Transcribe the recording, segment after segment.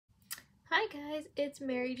Hi guys, it's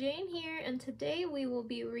Mary Jane here, and today we will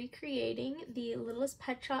be recreating the Littlest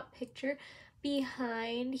Pet Shop picture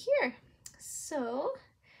behind here. So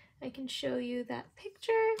I can show you that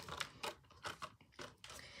picture.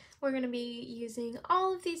 We're going to be using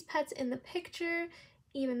all of these pets in the picture,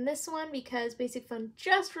 even this one, because Basic Fun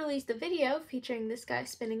just released a video featuring this guy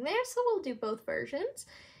spinning there, so we'll do both versions.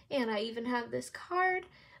 And I even have this card,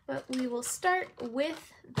 but we will start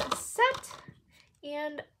with the set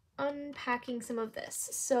and unpacking some of this.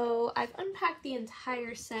 So I've unpacked the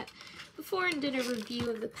entire set before and did a review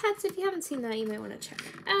of the pets. If you haven't seen that, you might want to check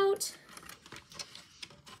it out.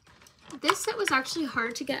 This set was actually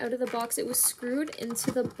hard to get out of the box. It was screwed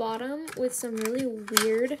into the bottom with some really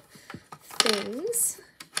weird things.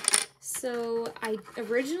 So I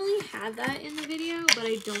originally had that in the video, but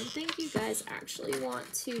I don't think you guys actually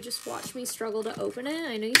want to just watch me struggle to open it.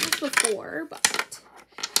 I know you have before, but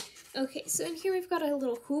okay, so in here we've got a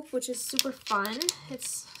little hoop, which is super fun.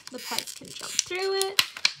 The pets can jump through it.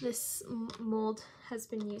 This mold has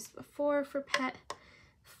been used before for pet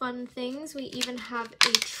fun things. We even have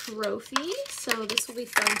a trophy, so this will be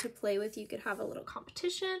fun to play with. You could have a little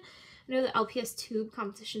competition. I know the LPS tube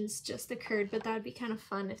competitions just occurred, but that'd be kind of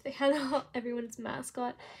fun if they had everyone's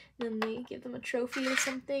mascot, and then they give them a trophy or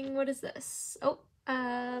something. What is this? Oh,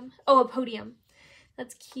 a podium.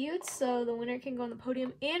 That's cute, so the winner can go on the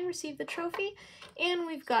podium and receive the trophy. And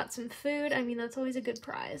we've got some food. I mean, that's always a good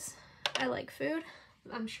prize. I like food.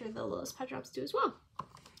 I'm sure the Littlest Pet Shops do as well.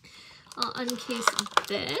 I'll uncase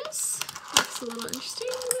this. Looks a little interesting.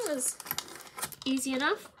 It was easy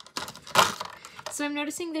enough. So I'm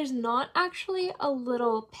noticing there's not actually a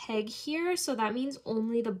little peg here, so that means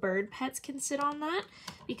only the bird pets can sit on that.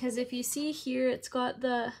 Because if you see here, it's got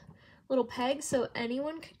the little peg, so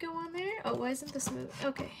anyone could go on there. Oh, why isn't this moving?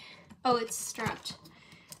 Okay. Oh, it's strapped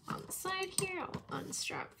on the side here. I'll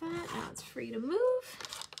unstrap that. Now it's free to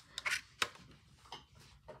move.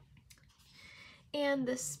 And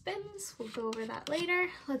the spins, we'll go over that later.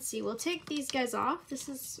 Let's see, we'll take these guys off. This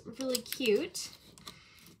is really cute.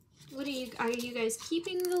 Are you guys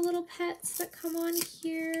keeping the little pets that come on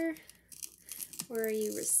here? Or are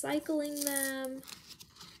you recycling them?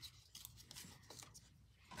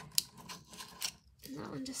 And that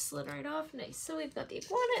one just slid right off. Nice. So we've got the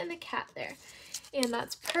iguana and the cat there. And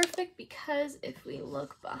that's perfect because if we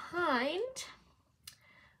look behind,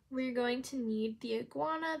 we're going to need the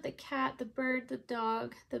iguana, the cat, the bird, the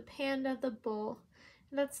dog, the panda, the bull.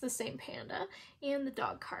 That's the same panda, and the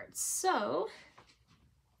dog cards. So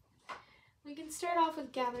we can start off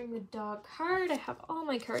with gathering the dog card. I have all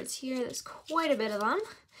my cards here. There's quite a bit of them.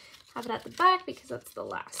 Have it at the back because that's the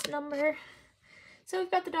last number. So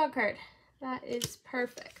we've got the dog card. That is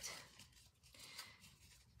perfect.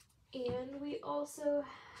 And we also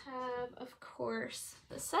have, of course,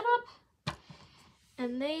 the setup.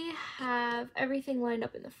 And they have everything lined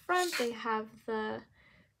up in the front. They have the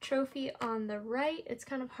trophy on the right. It's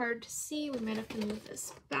kind of hard to see. We might have to move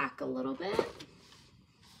this back a little bit.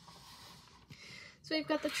 So we've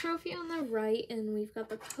got the trophy on the right, and we've got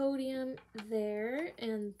the podium there,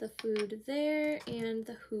 and the food there, and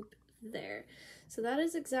the hoop there. So that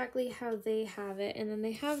is exactly how they have it. And then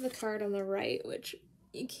they have the card on the right, which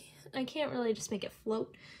I can't really just make it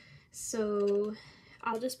float. So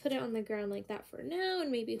I'll just put it on the ground like that for now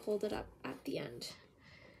and maybe hold it up at the end.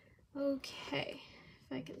 Okay,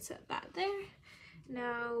 if I can set that there.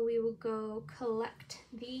 Now we will go collect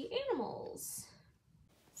the animals.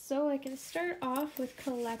 So I can start off with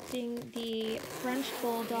collecting the French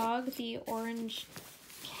Bulldog, the orange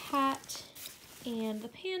cat, and the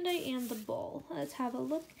panda and the bull. Let's have a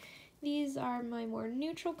look. These are my more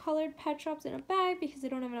neutral colored Pet Shops in a bag because I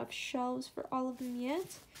don't have enough shelves for all of them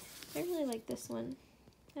yet. I really like this one.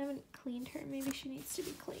 I haven't cleaned her. Maybe she needs to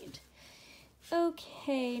be cleaned.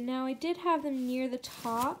 Okay, now I did have them near the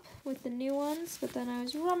top with the new ones, but then I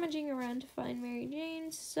was rummaging around to find Mary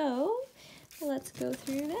Jane, so let's go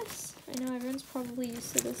through this. I know everyone's probably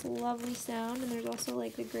used to this lovely sound, and there's also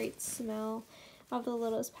like the great smell of the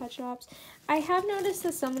Littlest Pet Shops. I have noticed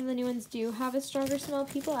that some of the new ones do have a stronger smell.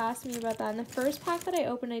 People asked me about that. In the first pack that I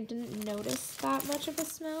opened, I didn't notice that much of a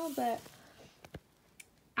smell, but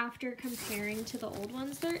after comparing to the old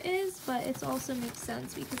ones there is, but it also makes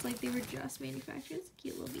sense because like they were just manufactured. It's a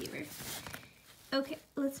cute little beaver. Okay,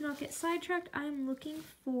 let's not get sidetracked. I'm looking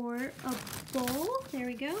for a bull. There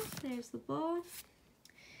we go. There's the bull.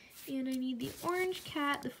 And I need the orange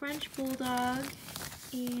cat, the French Bulldog,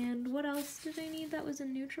 and what else did I need that was a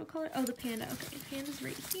neutral color? Oh, the panda. Okay, the panda's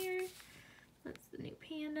right here. That's the new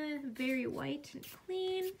panda. Very white and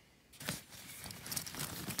clean.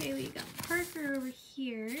 Okay, we got Parker over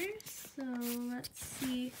here. So let's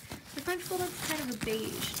see. The French Bulldog's kind of a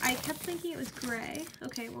beige. I kept thinking it was gray.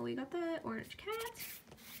 Okay, well we got the orange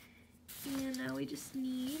cat. And now we just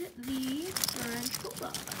need the French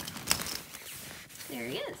Bulldog. There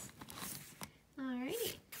he is.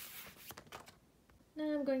 Alrighty. Now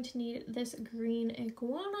I'm going to need this green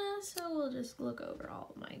iguana, so we'll just look over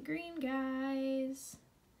all of my green guys.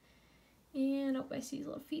 And oh, I see his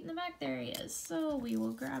little feet in the back. There he is. So we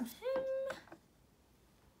will grab him.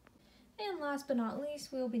 And last but not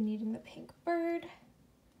least, we'll be needing the pink bird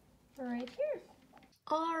right here.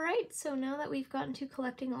 Alright, so now that we've gotten to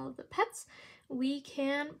collecting all of the pets, we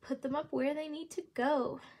can put them up where they need to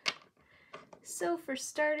go. So for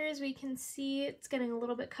starters, we can see it's getting a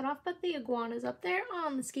little bit cut off, but the iguana's up there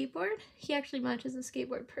on the skateboard. He actually matches the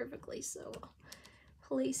skateboard perfectly, so I'll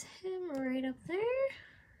place him right up there.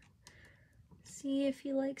 See if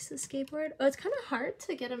he likes the skateboard. Oh, it's kind of hard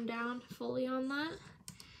to get him down fully on that.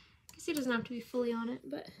 I guess he doesn't have to be fully on it,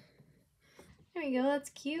 but there we go, that's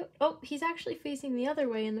cute. Oh, he's actually facing the other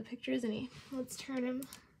way in the picture, isn't he? Let's turn him.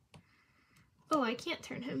 Oh, I can't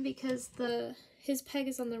turn him because his peg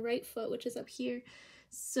is on the right foot, which is up here.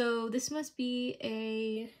 So this must be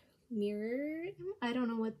a mirror. I don't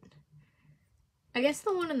know what. I guess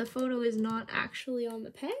the one in the photo is not actually on the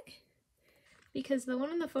peg because the one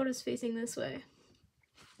in the photo is facing this way.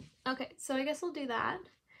 Okay, so I guess we'll do that.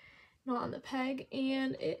 Not on the peg,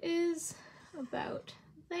 and it is about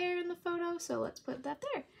there in the photo, so let's put that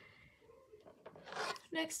there.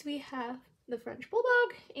 Next we have the French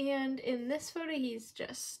Bulldog, and in this photo he's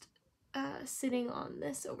just sitting on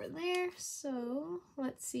this over there. So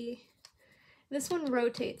let's see, this one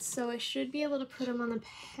rotates, so I should be able to put him on the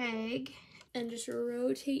peg and just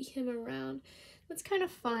rotate him around. That's kind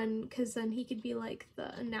of fun because then he could be like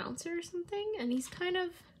the announcer or something, and he's kind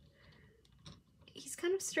of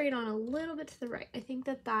straight on a little bit to the right. I think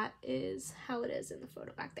that is how it is in the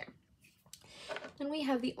photo back there. Then we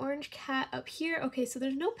have the orange cat up here. Okay, so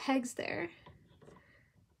there's no pegs there.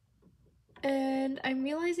 And I'm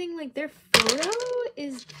realizing like their photo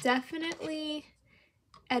is definitely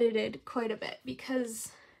edited quite a bit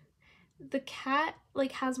because the cat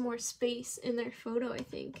like has more space in their photo, I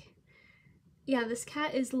think. Yeah, this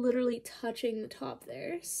cat is literally touching the top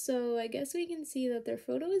there. So I guess we can see that their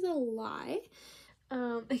photo is a lie.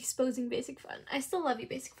 Exposing Basic Fun. I still love you,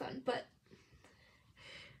 Basic Fun, but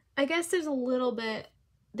I guess there's a little bit,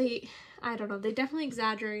 I don't know, they definitely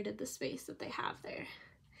exaggerated the space that they have there.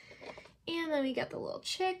 And then we got the little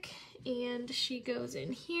chick, and she goes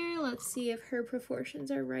in here. Let's see if her proportions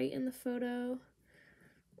are right in the photo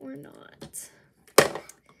or not.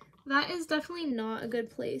 That is definitely not a good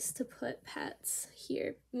place to put pets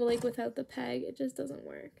here. Like without the peg, it just doesn't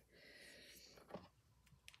work.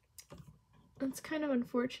 That's kind of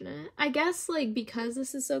unfortunate. I guess like because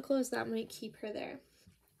this is so close, that might keep her there.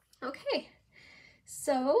 Okay,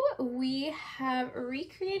 so we have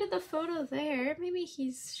recreated the photo there. Maybe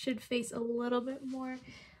he should face a little bit more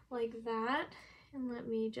like that. And let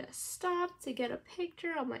me just stop to get a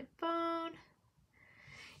picture on my phone.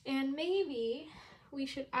 And maybe we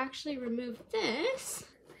should actually remove this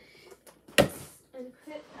and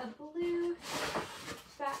put a blue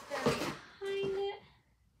background behind it.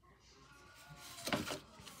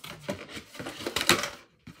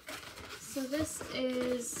 So this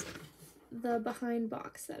is the behind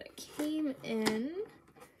box that it came in.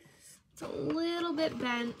 It's a little bit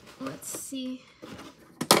bent. Let's see.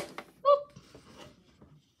 Oop.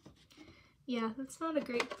 Yeah, that's not a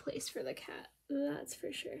great place for the cat. That's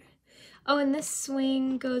for sure. Oh, and this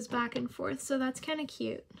swing goes back and forth, so that's kind of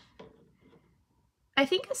cute. I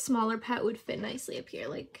think a smaller pet would fit nicely up here.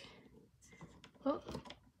 Like, oh,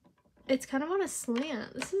 it's kind of on a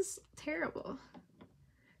slant. This is terrible.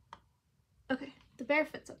 Okay, the bear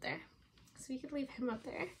fits up there, so we could leave him up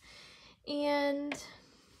there. And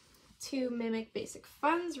to mimic Basic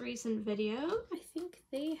Fun's recent video, I think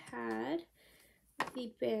they had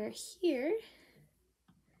the bear here,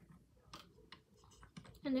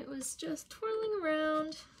 and it was just twirling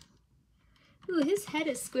around. Ooh, his head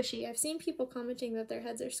is squishy. I've seen people commenting that their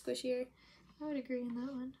heads are squishier. I would agree on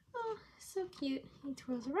that one. Oh, so cute. He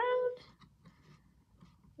twirls around.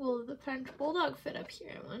 Will the French Bulldog fit up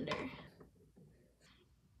here, I wonder?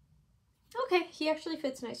 Okay, he actually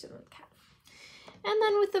fits nicer than the cat. And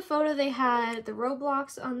then with the photo, they had the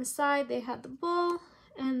Roblox on the side, they had the bull,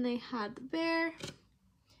 and they had the bear,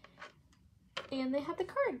 and they had the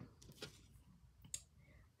card.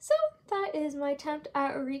 So that is my attempt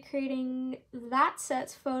at recreating that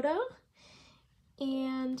set's photo.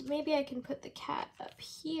 And maybe I can put the cat up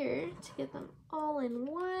here to get them all in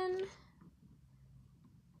one.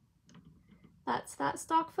 that's that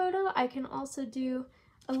stock photo. I can also do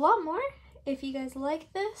a lot more. If you guys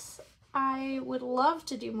like this, I would love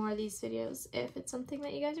to do more of these videos if it's something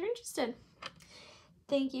that you guys are interested in.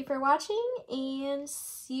 Thank you for watching and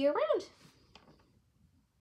see you around.